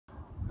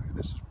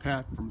This is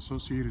Pat from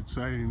Associated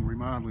Siding and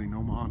Remodeling,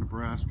 Omaha,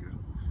 Nebraska.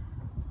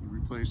 We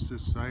replaced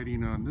this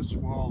siding on this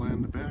wall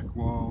and the back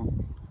wall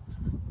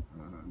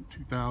in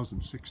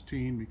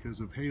 2016 because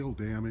of hail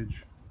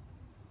damage.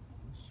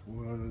 This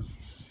was,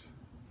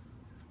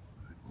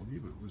 I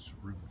believe it was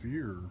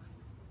Revere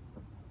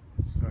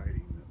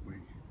siding that we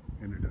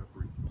ended up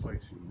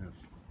replacing this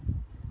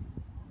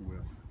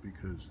with,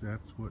 because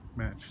that's what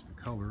matched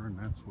the color and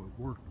that's what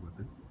worked with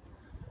it.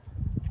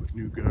 With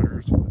new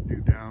gutters, with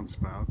new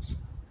downspouts.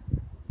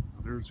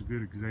 There's a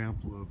good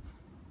example of,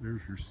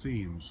 there's your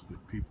seams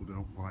that people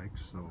don't like.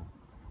 So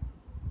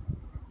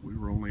we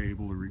were only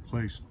able to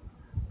replace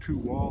 2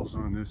 walls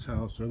on this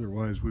house.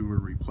 Otherwise we would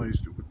have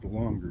replaced it with the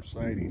longer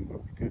siding,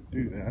 but we couldn't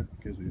do that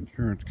because the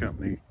insurance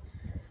company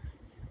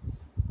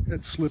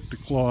had slipped a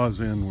clause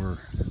in where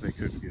they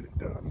couldn't get it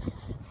done.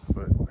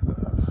 But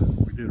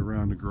we did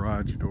around the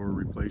garage door,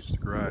 replaced the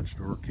garage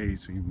door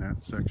casing,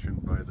 that section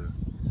by the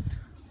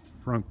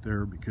front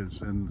there, because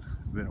then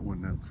that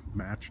one that's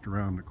matched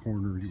around the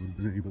corner, you would have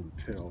been able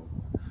to tell.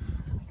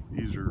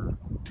 These are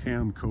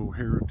Tamco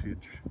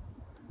Heritage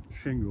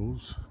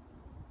shingles.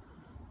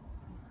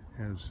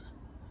 Has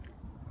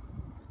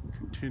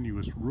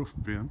continuous roof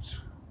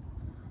vents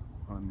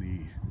on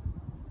the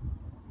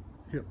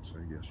hips,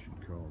 I guess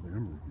you'd call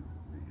them, or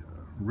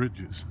the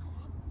ridges.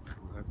 So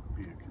that would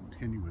be a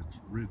continuous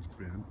ridge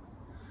vent.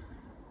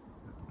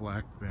 At the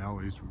Black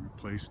Valleys, we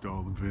replaced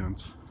all the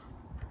vents.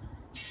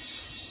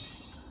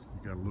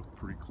 You got to look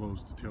pretty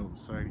close to tell the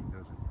siding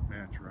doesn't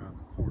match around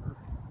the corner.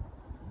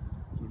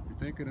 So if you're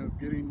thinking of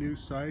getting new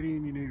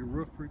siding, you need a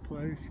roof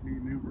replaced, you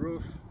need a new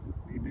roof,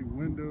 you need new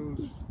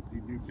windows, you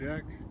need a new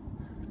deck,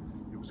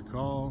 give us a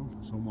call.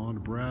 It's Omaha,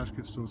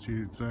 Nebraska,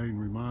 Associated Siding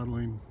and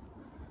Remodeling.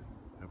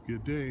 Have a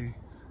good day.